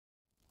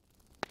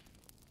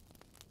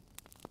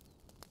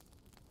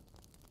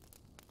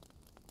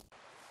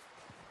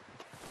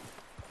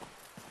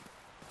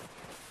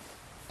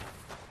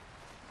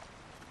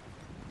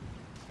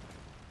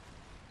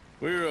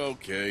We're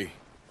okay.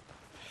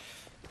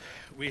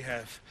 We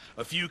have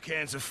a few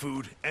cans of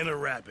food and a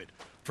rabbit.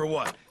 For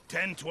what,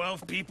 10,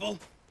 12 people?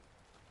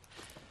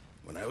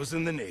 When I was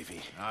in the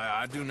Navy...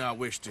 I do not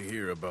wish to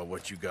hear about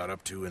what you got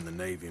up to in the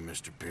Navy,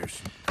 Mr.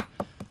 Pearson.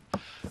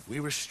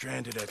 We were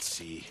stranded at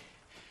sea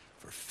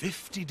for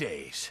 50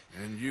 days.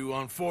 And you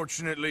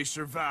unfortunately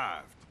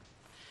survived.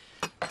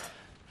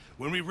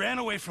 When we ran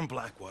away from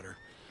Blackwater,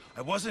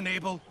 I wasn't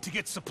able to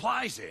get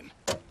supplies in.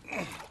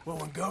 Well,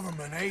 when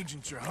government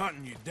agents are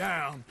hunting you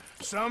down,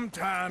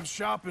 sometimes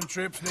shopping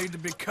trips need to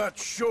be cut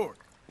short.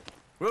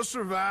 We'll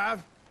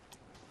survive.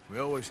 We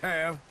always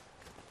have.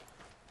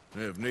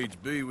 If needs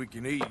be, we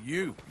can eat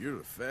you. You're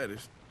the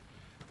fattest.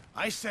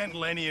 I sent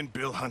Lenny and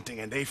Bill hunting,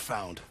 and they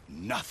found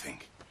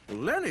nothing. Well,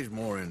 Lenny's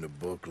more into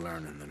book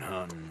learning than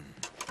hunting.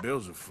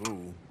 Bill's a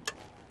fool.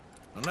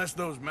 Unless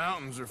those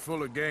mountains are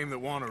full of game that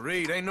want to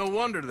read, ain't no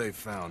wonder they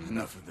found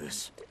Enough of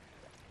this.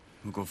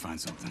 We'll go find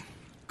something.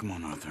 Come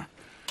on, Arthur.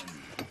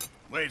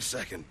 Wait a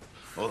second.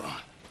 Hold on.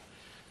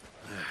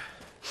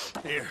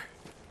 Here.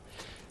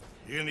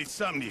 You're gonna need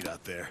something to eat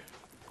out there.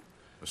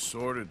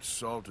 Assorted,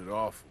 salted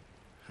offal.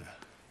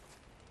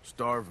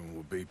 Starving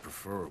will be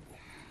preferable.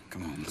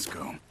 Come on, let's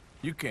go.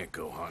 You can't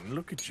go hunting.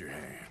 Look at your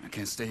hand. I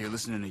can't stay here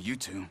listening to you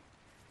two.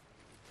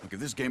 Look, if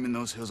there's game in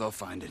those hills, I'll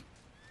find it.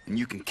 And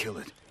you can kill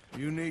it.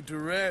 You need to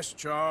rest,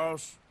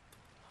 Charles.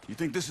 You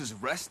think this is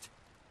rest?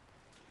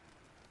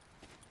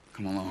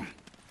 Come along.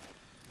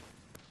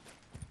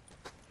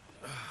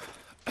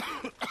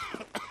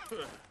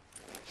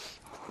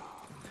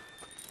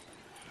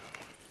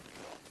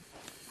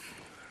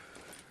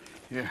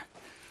 Here,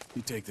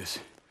 you take this.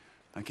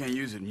 I can't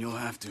use it, and you'll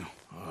have to.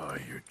 Oh,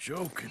 you're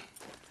joking.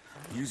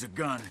 Use a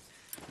gun,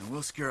 and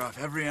we'll scare off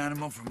every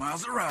animal for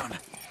miles around.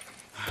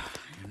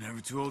 You're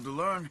never too old to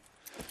learn,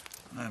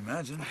 I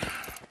imagine.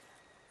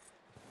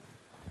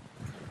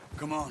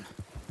 Come on,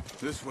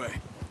 this way.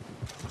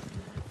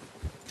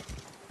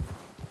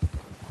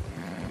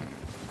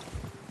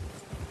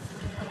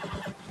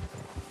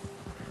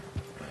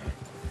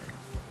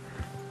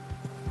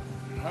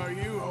 How are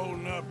you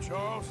holding up,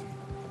 Charles?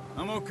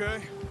 I'm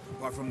okay,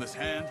 apart from this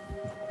hand.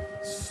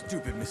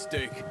 Stupid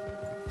mistake.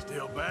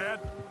 Still bad?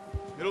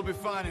 It'll be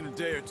fine in a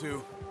day or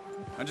two.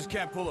 I just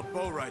can't pull a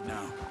bow right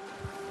now.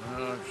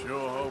 I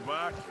sure hope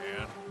I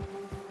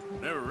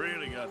can. Never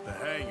really got the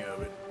hang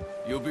of it.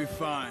 You'll be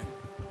fine.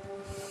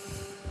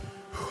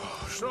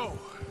 So,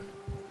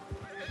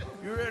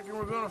 you reckon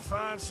we're gonna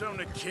find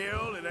something to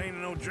kill that ain't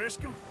no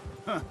Driscoll?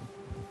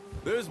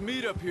 There's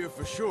meat up here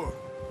for sure.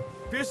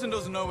 Pearson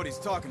doesn't know what he's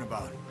talking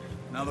about.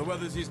 Now the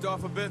weather's eased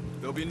off a bit,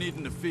 they'll be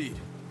needing to feed.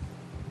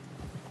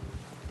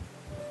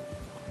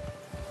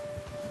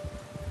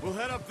 We'll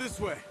head up this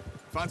way.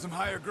 Find some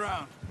higher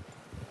ground.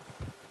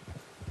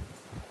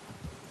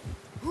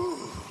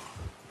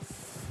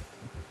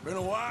 Been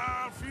a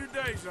wild few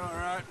days, all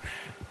right.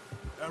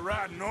 That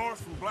ride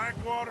north from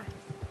Blackwater,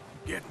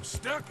 getting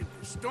stuck in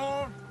the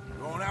storm,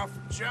 going out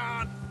for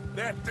John,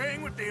 that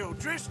thing with the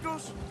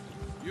O'Driscolls.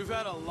 You've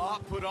had a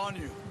lot put on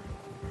you.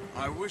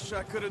 I wish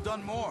I could have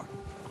done more.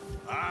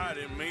 I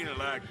didn't mean it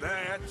like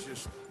that,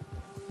 just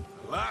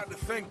a lot to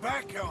think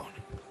back on.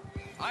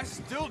 I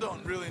still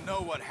don't really know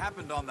what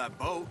happened on that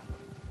boat.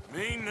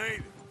 Me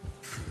neither.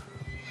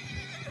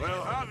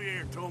 Well,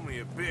 Javier told me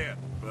a bit,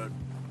 but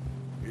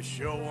it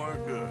sure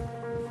weren't good.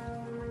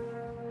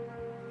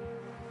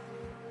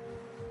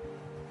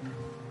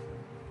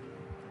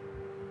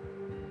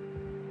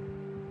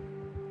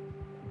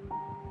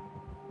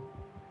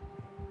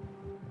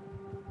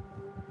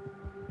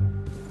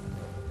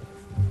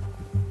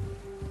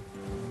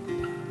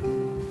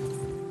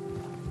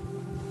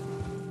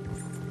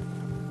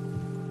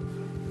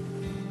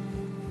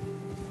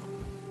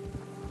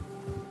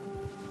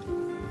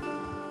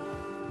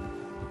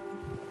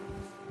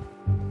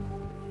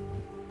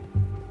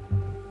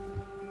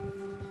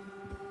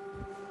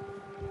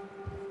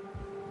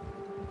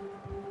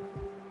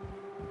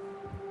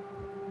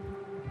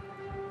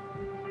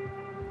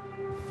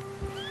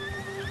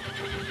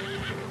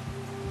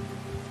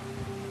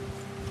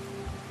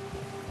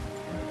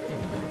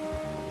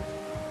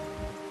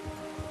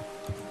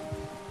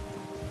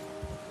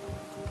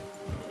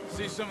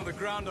 See some of the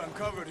ground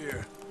uncovered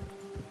here.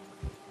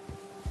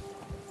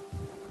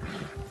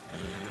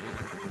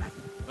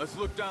 Let's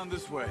look down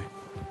this way.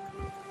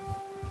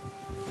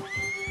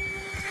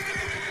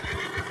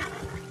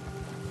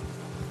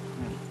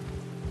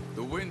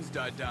 The wind's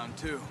died down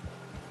too.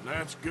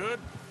 That's good.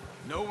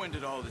 No wind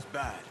at all is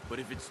bad, but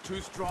if it's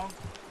too strong,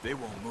 they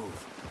won't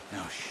move.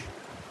 Now shh,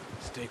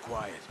 stay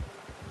quiet.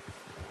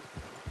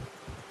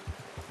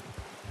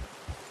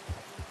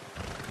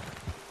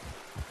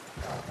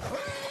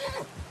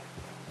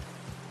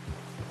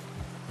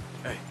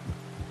 Hey,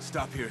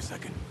 stop here a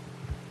second.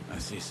 I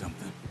see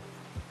something.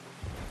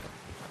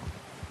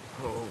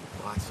 Oh,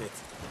 watch it.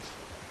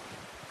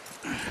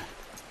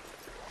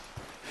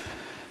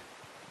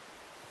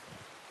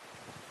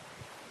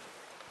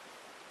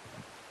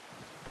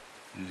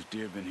 There's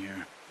deer been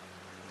here.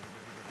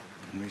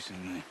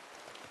 Recently.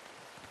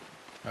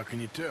 How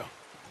can you tell?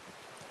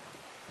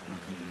 How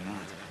can you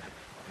not?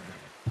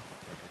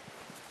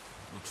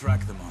 We'll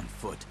track them on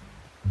foot.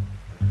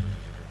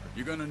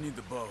 You're gonna need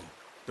the bow.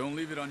 Don't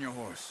leave it on your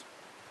horse.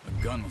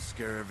 A gun will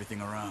scare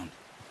everything around.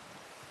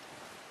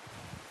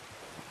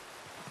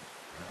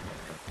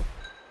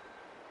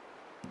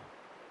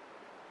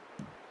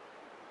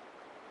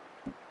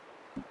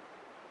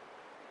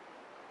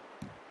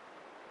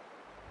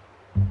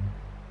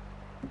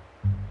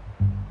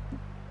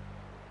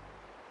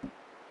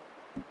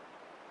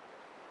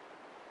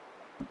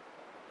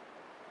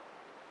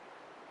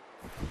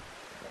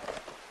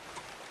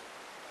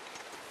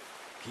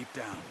 Keep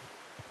down.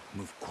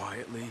 Move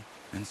quietly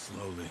and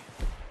slowly.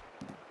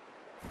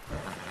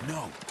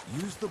 No,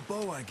 use the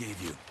bow I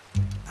gave you.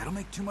 That'll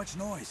make too much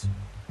noise.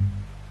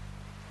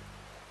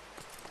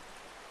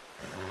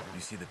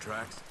 You see the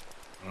tracks?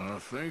 I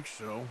think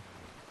so.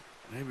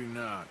 Maybe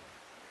not.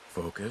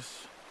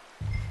 Focus.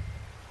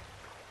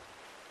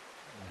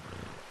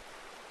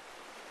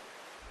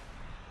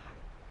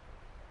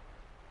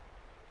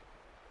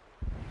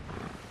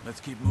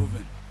 Let's keep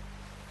moving.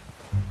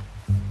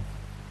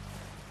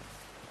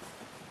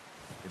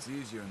 It's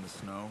easier in the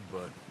snow,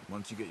 but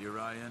once you get your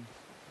eye in,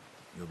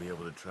 you'll be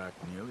able to track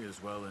nearly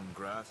as well in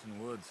grass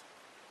and woods.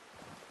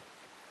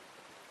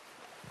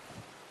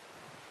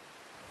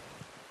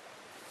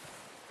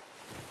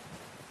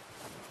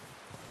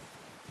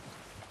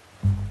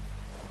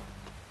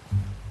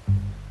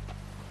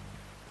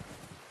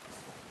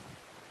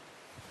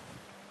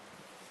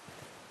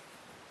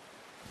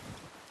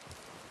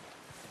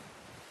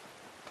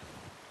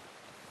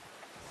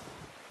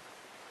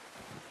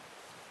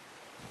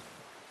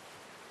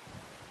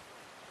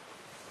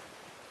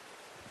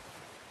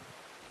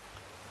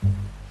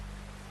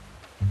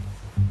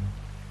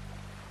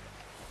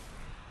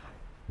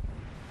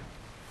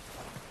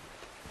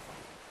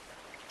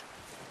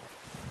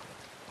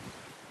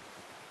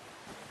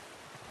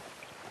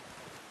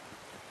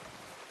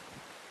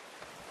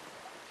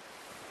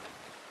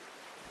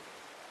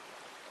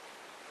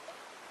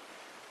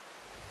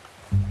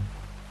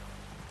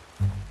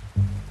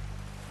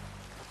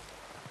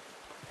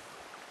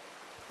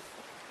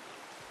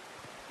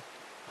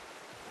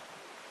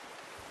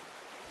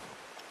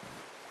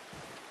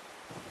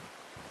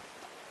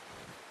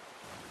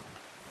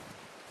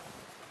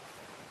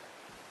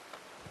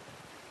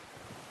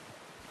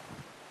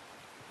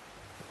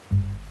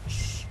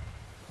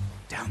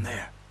 Down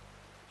there.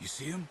 You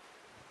see him?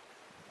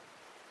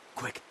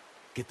 Quick,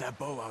 get that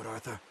bow out,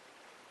 Arthur.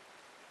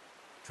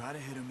 Try to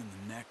hit him in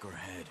the neck or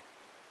head.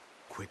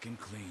 Quick and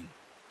clean.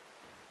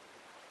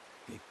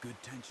 Get good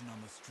tension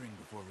on the string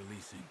before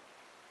releasing.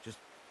 Just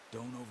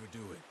don't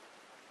overdo it.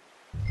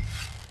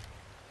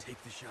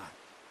 Take the shot.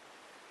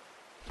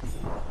 Good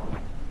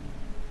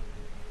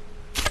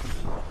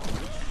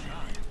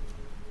shot.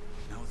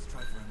 Now let's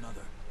try for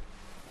another.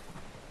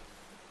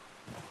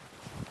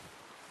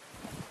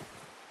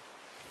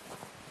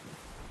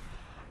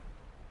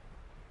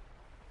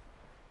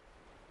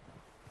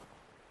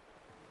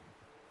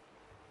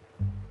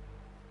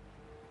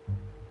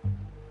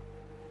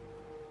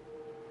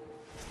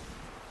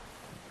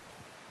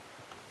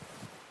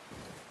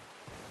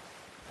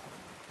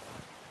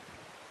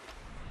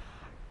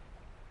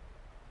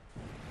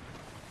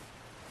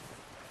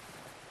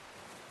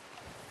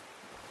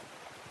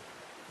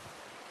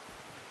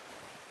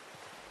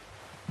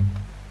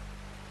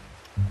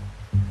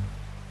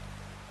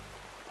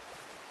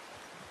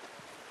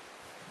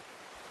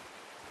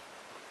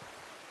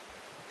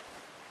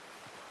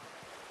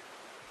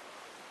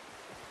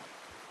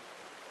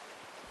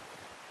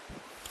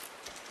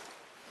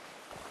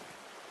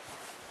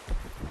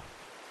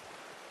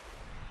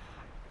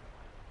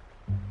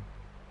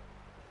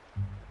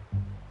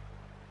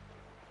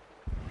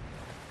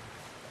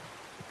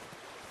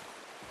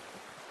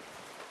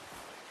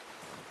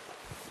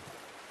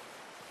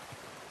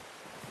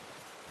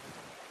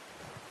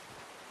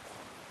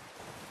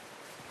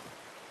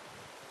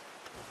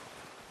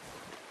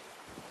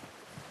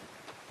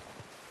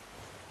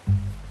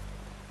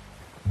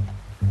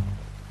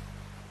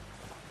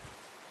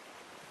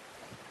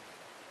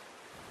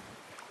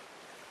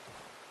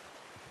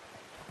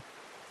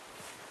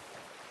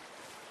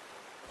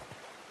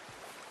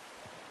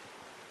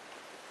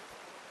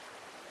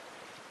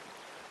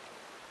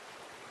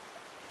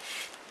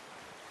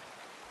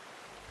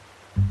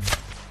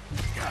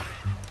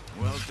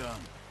 Well done.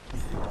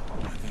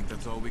 I think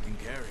that's all we can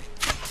carry.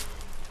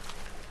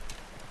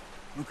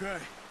 Okay,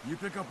 you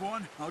pick up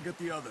one, I'll get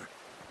the other.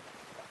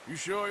 You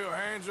sure your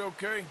hand's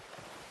okay?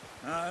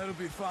 It'll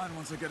be fine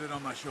once I get it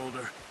on my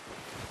shoulder.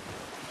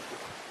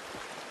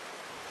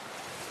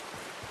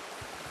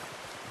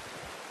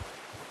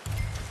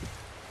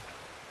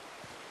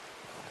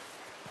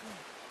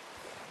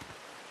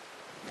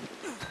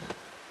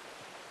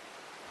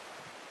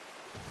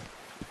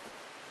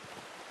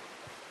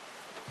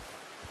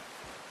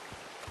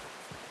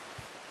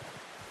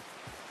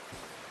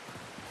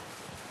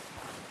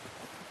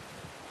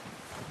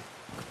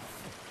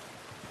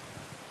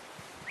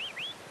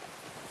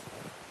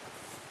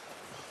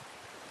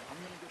 I'm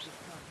gonna get this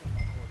content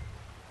on board.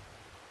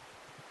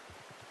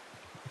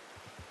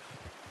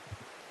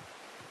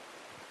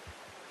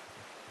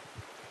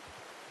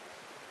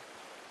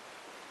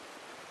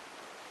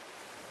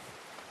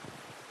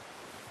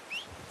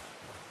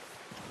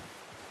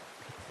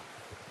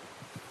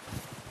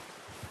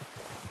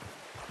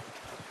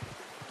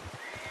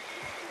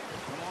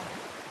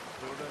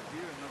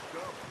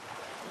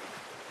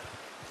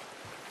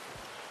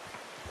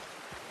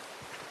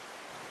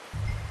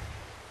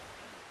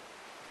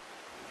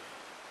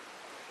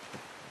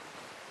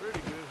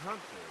 hunt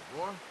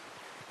there, boy.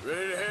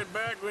 Ready to head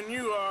back when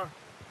you are.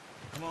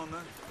 Come on,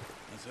 then.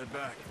 Let's head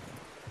back.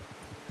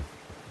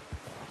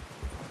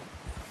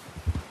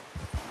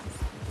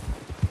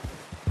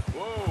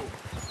 Whoa!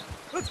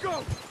 Let's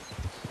go!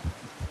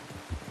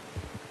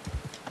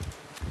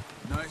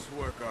 Nice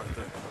work,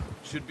 Arthur.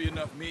 Should be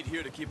enough meat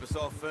here to keep us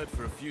all fed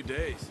for a few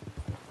days.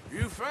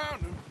 You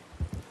found him.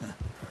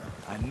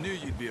 I knew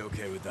you'd be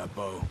okay with that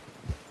bow.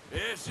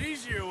 It's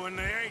easier when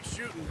they ain't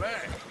shooting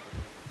back.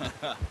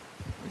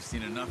 We've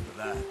seen enough of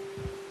that.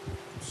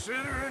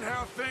 Considering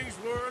how things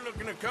were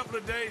looking a couple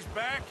of days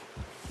back,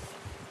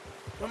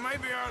 well,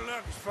 maybe our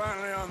luck is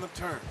finally on the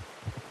turn.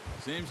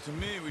 Seems to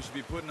me we should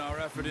be putting our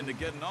effort into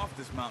getting off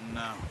this mountain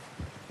now.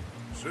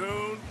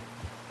 Soon.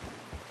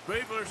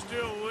 People are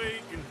still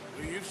weak, and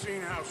well, you've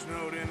seen how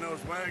snowed in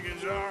those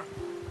wagons are.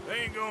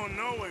 They ain't going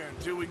nowhere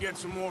until we get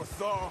some more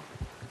thaw.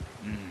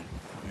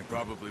 You're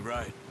probably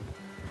right.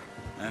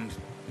 And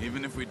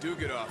even if we do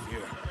get off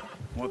here,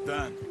 what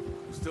then?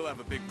 We'll still have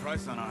a big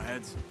price on our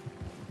heads.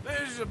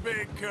 This is a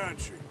big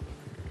country.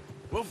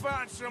 We'll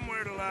find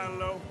somewhere to lie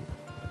low.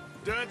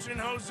 Dutch and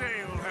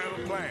Jose will have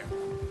a plan.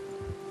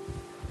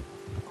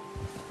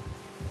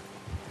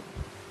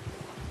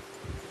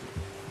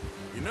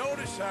 You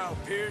notice how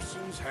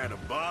Pearson's had a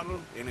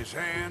bottle in his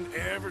hand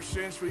ever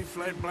since we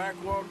fled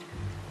Blackwater?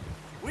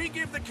 We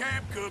give the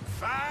camp cook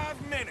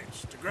 5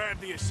 minutes to grab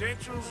the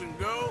essentials and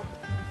go,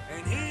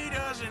 and he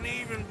doesn't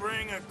even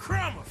bring a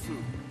crumb of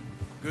food.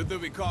 Good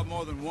that we caught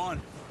more than one.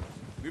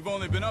 We've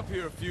only been up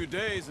here a few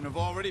days and have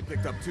already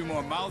picked up 2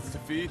 more mouths to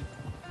feed.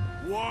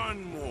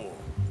 One more.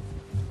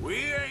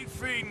 We ain't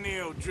feeding the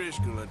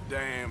O'Driscoll a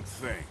damn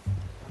thing.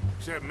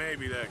 Except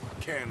maybe that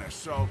can of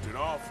salted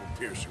offal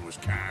Pearson was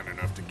kind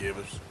enough to give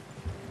us.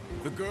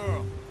 The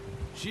girl.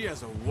 She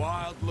has a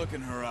wild look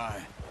in her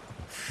eye.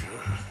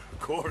 Of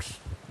course.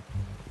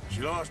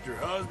 She lost her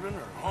husband,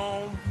 her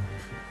home,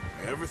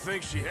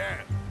 everything she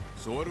had.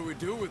 So what do we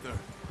do with her?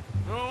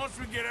 Well, once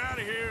we get out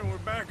of here and we're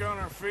back on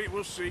our feet,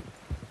 we'll see.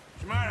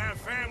 She might have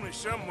family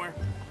somewhere.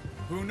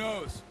 Who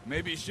knows?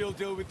 Maybe she'll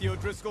deal with the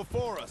O'Driscoll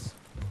for us.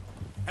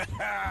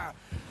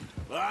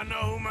 Well, I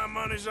know who my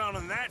money's on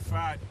in that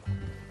fight.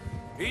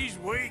 He's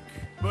weak,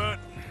 but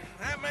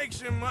that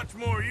makes him much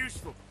more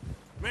useful.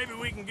 Maybe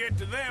we can get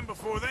to them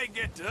before they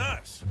get to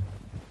us.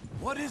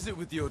 What is it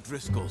with the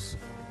O'Driscolls?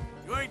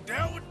 You ain't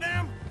dealt with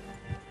them?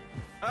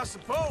 I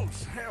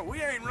suppose. Hell,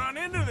 we ain't run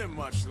into them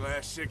much the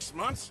last 6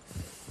 months.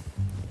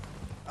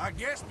 I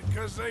guess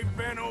because they've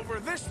been over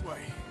this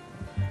way.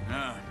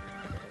 Yeah.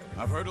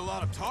 I've heard a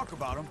lot of talk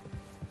about them.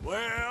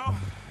 Well,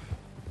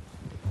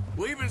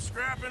 we've been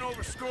scrapping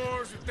over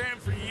scores with them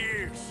for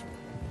years.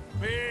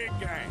 Big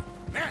gang.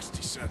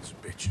 Nasty sons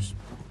of bitches.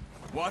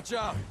 Watch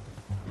out!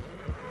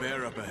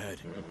 Bear up ahead.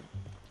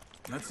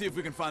 Let's see if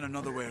we can find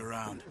another way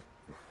around.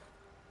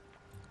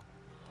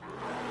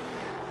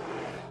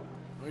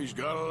 He's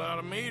got a lot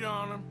of meat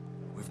on him.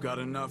 We've got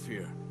enough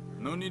here.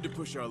 No need to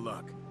push our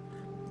luck.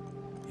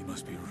 He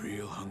must be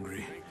real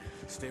hungry.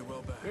 Stay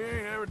well back. We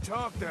ain't ever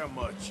talked that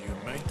much, you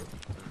and me.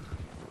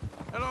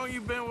 How long you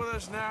been with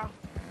us now?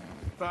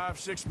 5,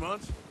 6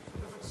 months?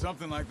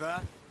 Something like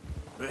that?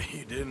 Bet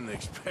you didn't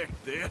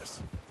expect this.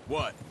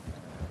 What?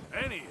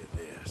 Any of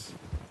this.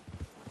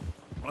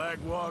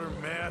 Blackwater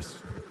mess.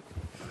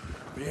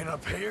 Being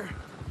up here?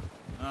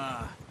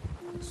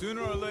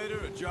 Sooner or later,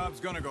 a job's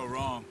gonna go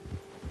wrong.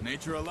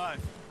 Nature of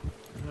life.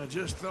 I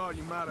just thought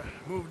you might have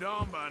moved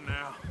on by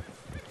now.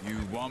 You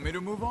want me to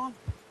move on?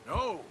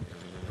 No.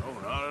 No,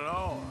 not at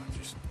all.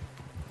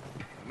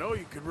 I know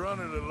you could run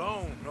it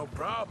alone, no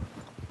problem.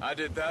 I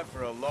did that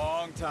for a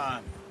long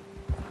time.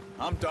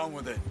 I'm done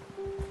with it.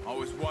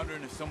 Always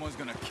wondering if someone's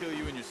gonna kill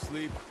you in your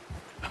sleep.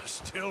 I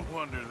still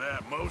wonder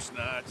that most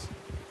nights.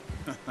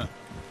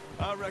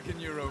 I reckon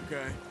you're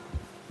okay.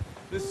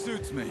 This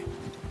suits me.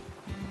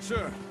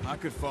 Sure, I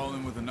could fall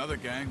in with another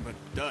gang, but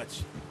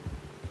Dutch...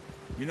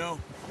 You know,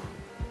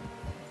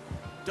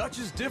 Dutch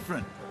is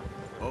different.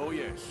 Oh,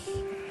 yes.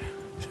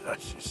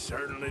 Dutch is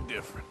certainly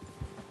different.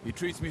 He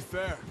treats me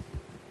fair.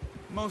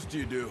 Most of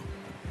you do.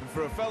 And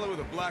for a fellow with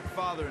a black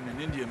father and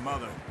an Indian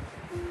mother,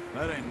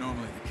 that ain't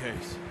normally the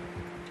case.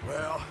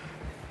 Well,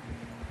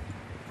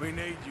 we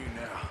need you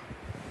now.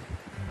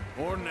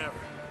 More than ever.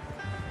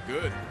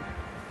 Good.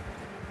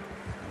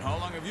 And how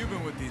long have you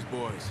been with these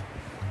boys?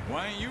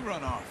 Why ain't you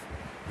run off?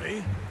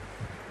 Me?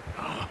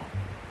 Oh,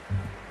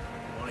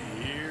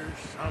 20 years,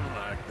 something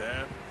like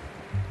that.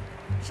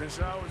 Since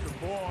I was a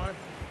boy.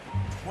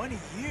 20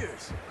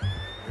 years?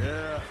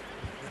 Yeah.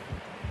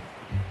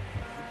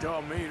 He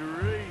taught me to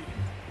read.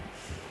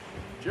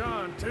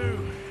 John,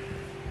 too.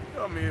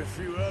 Taught me a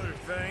few other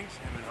things,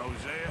 him and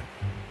Hosea.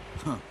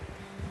 Huh.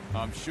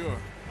 I'm sure.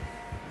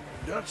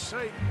 Dutch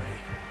saved me.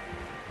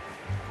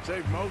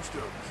 Saved most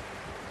of us.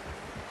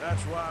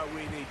 That's why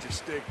we need to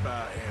stick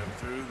by him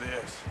through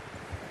this.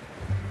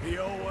 He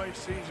always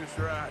sees us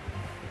right.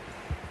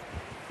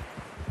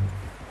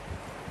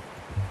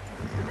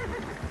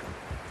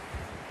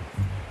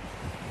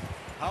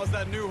 How's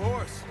that new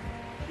horse?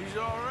 He's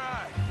all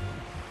right.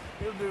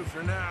 He'll do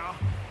for now.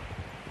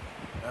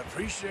 I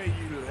appreciate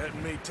you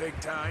letting me take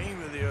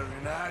Taima the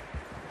other night.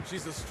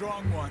 She's a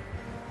strong one.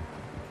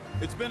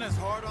 It's been as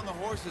hard on the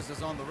horses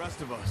as on the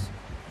rest of us.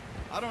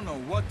 I don't know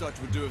what Dutch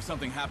would do if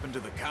something happened to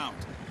the Count.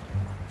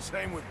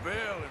 Same with Bill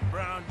and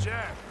Brown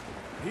Jack.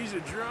 He's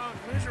a drunk,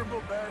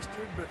 miserable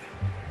bastard, but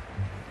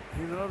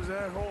he loves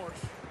that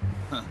horse.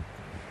 Huh.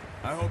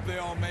 I hope they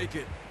all make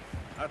it.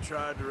 I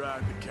tried to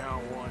ride the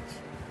Count once.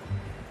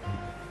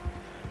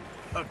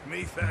 Hucked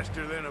me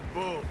faster than a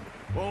bull.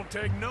 Won't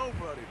take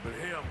nobody but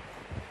him.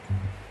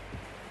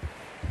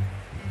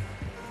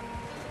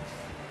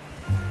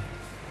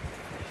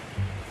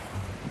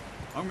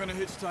 I'm gonna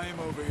hitch Taima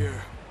over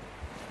here.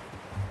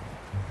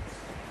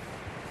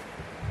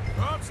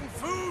 Brought some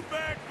food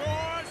back,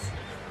 boys!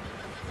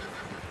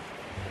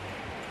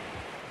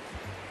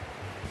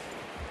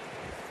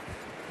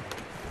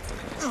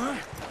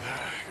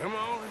 Come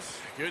on, let's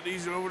get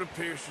these over to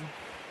Pearson.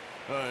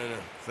 And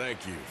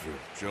thank you for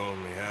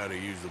showing me how to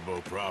use the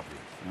bow properly.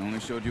 I only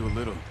showed you a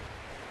little.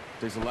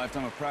 Takes a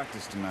lifetime of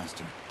practice to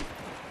master.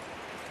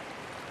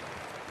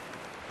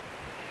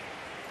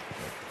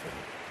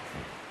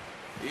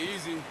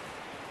 Easy.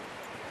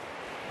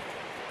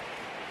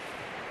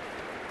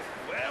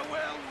 Well,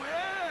 well,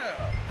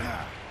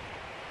 well.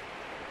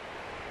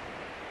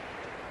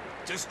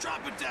 Just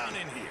drop it down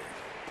in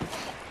here.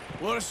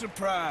 What a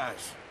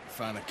surprise.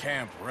 Find a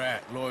camp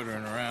rat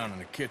loitering around in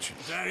the kitchen.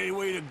 Is that any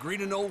way to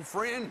greet an old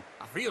friend?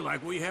 I feel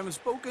like we haven't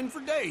spoken for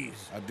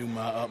days. I do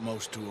my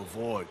utmost to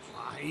avoid.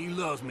 He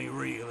loves me,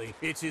 really.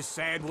 It's his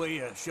sad way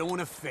of showing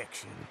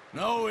affection.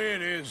 No,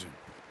 it isn't.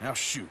 Now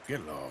shoot,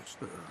 get lost.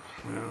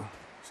 Well,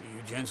 see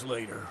you gents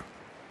later.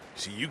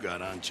 See, you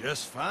got on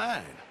just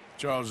fine.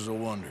 Charles is a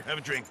wonder. Have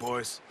a drink,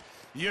 boys.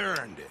 You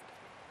earned it.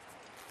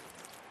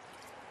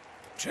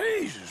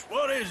 Jesus,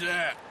 what is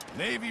that?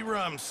 Navy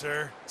rum,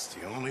 sir. It's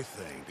the only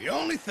thing. The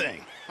only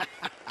thing.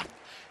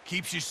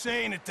 Keeps you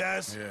sane, it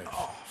does. Yes,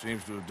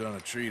 seems to have done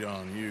a treat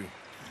on you.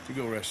 You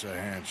go rest that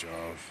hand,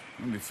 Charles.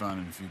 I'll be fine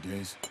in a few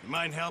days. You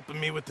mind helping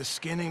me with the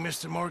skinning,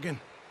 Mr. Morgan?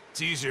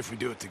 It's easier if we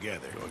do it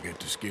together. Do I get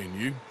to skin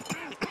you?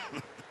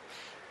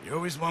 You're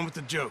always one with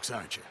the jokes,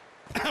 aren't you?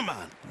 Come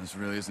on. This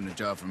really isn't a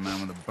job for a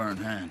man with a burnt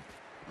hand.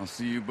 I'll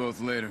see you both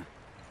later.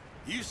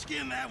 You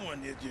skinned that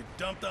one that you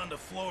dumped on the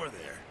floor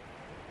there.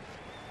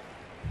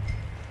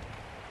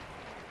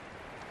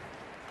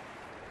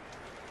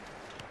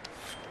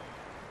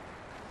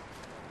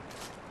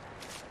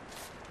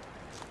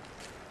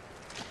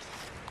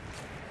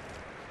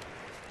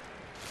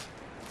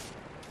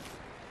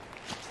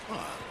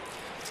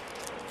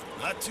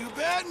 Not too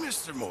bad,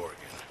 Mr. Morgan.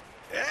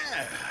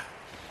 Yeah.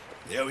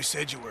 They always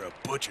said you were a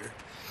butcher.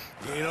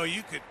 You know,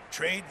 you could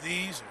trade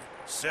these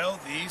or sell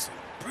these in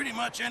pretty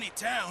much any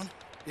town.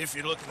 If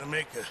you're looking to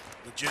make a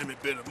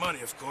legitimate bit of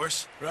money, of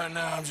course. Right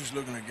now, I'm just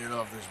looking to get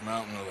off this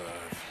mountain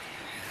alive.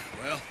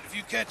 Well, if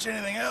you catch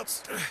anything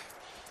else,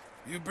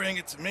 you bring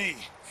it to me.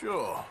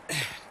 Sure.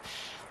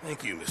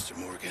 Thank you, Mr.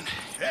 Morgan.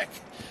 Heck,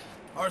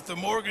 Arthur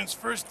Morgan's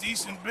first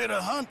decent bit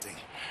of hunting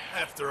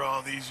after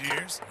all these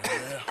years.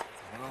 Yeah.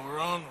 Well, we're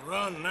on the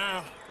run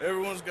now.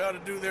 Everyone's got to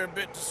do their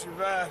bit to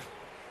survive.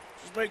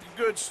 Just make a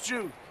good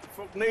stew.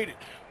 Folk need it.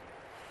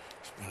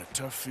 It's been a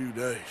tough few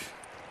days.